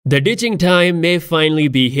The ditching time may finally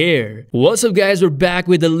be here. What's up guys, we're back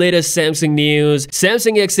with the latest Samsung news.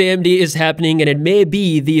 Samsung x AMD is happening and it may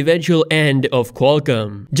be the eventual end of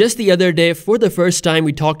Qualcomm. Just the other day, for the first time,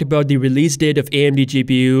 we talked about the release date of AMD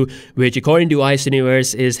GPU, which according to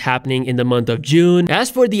Enquiries is happening in the month of June.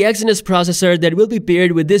 As for the Exynos processor that will be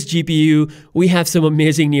paired with this GPU, we have some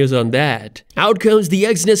amazing news on that. Out comes the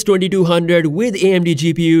Exynos 2200 with AMD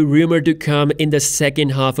GPU rumored to come in the second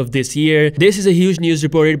half of this year. This is a huge news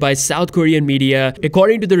reported by South Korean media.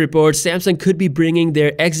 According to the report, Samsung could be bringing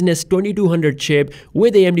their Exynos 2200 chip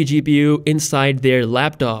with AMD GPU inside their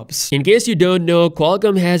laptops. In case you don't know,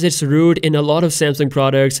 Qualcomm has its root in a lot of Samsung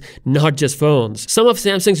products, not just phones. Some of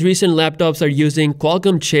Samsung's recent laptops are using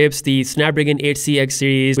Qualcomm chips, the Snapdragon 8cx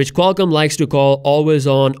series, which Qualcomm likes to call always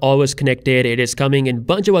on, always connected. It is coming in a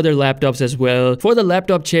bunch of other laptops as well. For the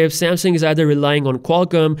laptop chips, Samsung is either relying on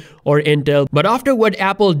Qualcomm or Intel, but after what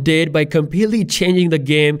Apple did by completely changing the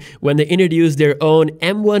game when they introduced their own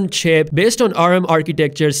M1 chip based on ARM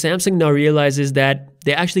architecture, Samsung now realizes that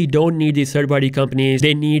they actually don't need these third-party companies,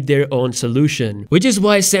 they need their own solution. Which is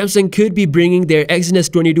why Samsung could be bringing their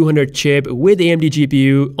Exynos 2200 chip with AMD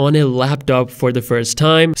GPU on a laptop for the first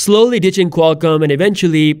time, slowly ditching Qualcomm, and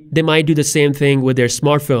eventually they might do the same thing with their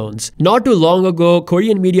smartphones. Not too long ago,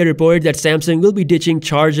 Korean media reported that Samsung will be ditching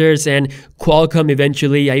chargers and Qualcomm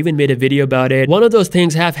eventually. I even made a video about it. One of those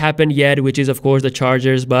things have happened yet, which is of course the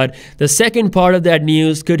chargers, but the second part of that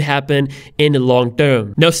news could happen in the long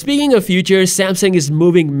term. Now speaking of future, Samsung is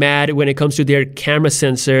moving mad when it comes to their camera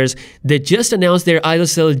sensors. They just announced their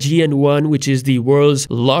ISOCELL GN1, which is the world's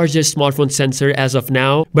largest smartphone sensor as of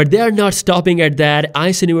now. But they are not stopping at that.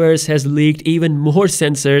 Enquiries has leaked even more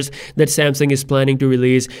sensors that Samsung is planning to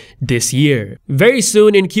release this year. Very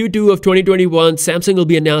soon in Q2 of 2021, Samsung will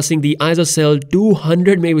be announcing the ISOCELL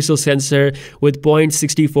 200 megapixel sensor with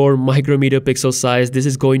 0.64 micrometer pixel size. This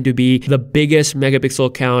is going to be the biggest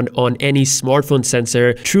megapixel count on any smartphone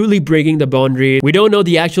sensor, truly breaking the boundary. We don't know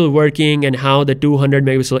the actual working and how the 200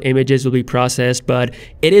 megapixel images will be processed, but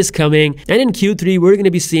it is coming. And in Q3, we're going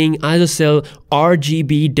to be seeing ISOCELL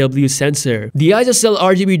RGBW sensor. The ISOCELL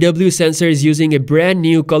RGBW sensor is using a brand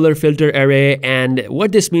new color filter array, and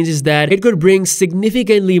what this means is that it could bring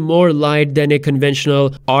significantly more light than a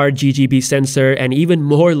conventional RGB sensor, and even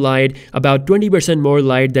more light, about 20% more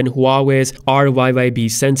light than Huawei's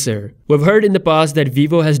RYYB sensor. We've heard in the past that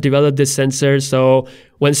Vivo has developed this sensor, so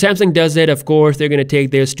when Samsung does it, of course, they're going to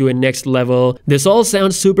take this to a next level. This all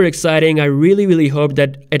sounds super exciting. I really hope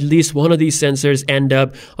that at least one of these sensors end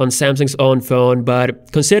up on Samsung's own phone.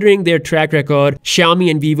 But considering their track record,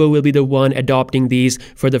 Xiaomi and Vivo will be the one adopting these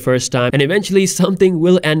for the first time. And eventually something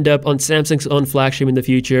will end up on Samsung's own flagship in the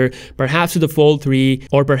future, perhaps with the Fold 3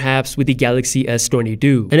 or perhaps with the Galaxy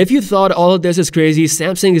S22. And if you thought all of this is crazy,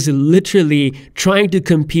 Samsung is literally trying to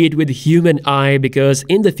compete with human eye, because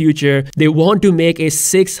in the future, they want to make a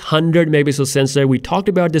 600 megapixel sensor. We talked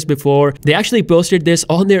about this before. They actually posted this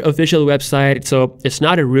on their official website, so it's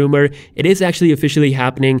not a rumor. It is actually officially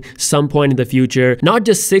happening some point in the future. Not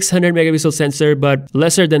just 600 megapixel sensor, but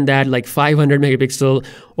lesser than that, like 500 megapixel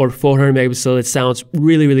or 400 megapixel. It sounds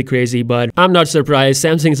really crazy, but I'm not surprised.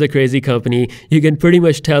 Samsung is a crazy company. You can pretty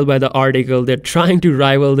much tell by the article they're trying to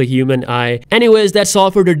rival the human eye. Anyways, that's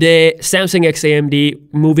all for today. Samsung x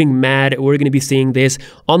AMD moving mad. We're going to be seeing this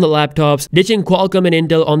on the laptops, ditching Qualcomm and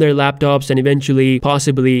Intel on their laptops, and eventually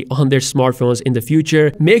possibly on their smartphones in the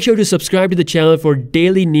future. Make sure to subscribe to the channel for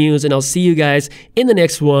daily news, and I'll see you guys in the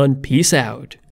next one. Peace out.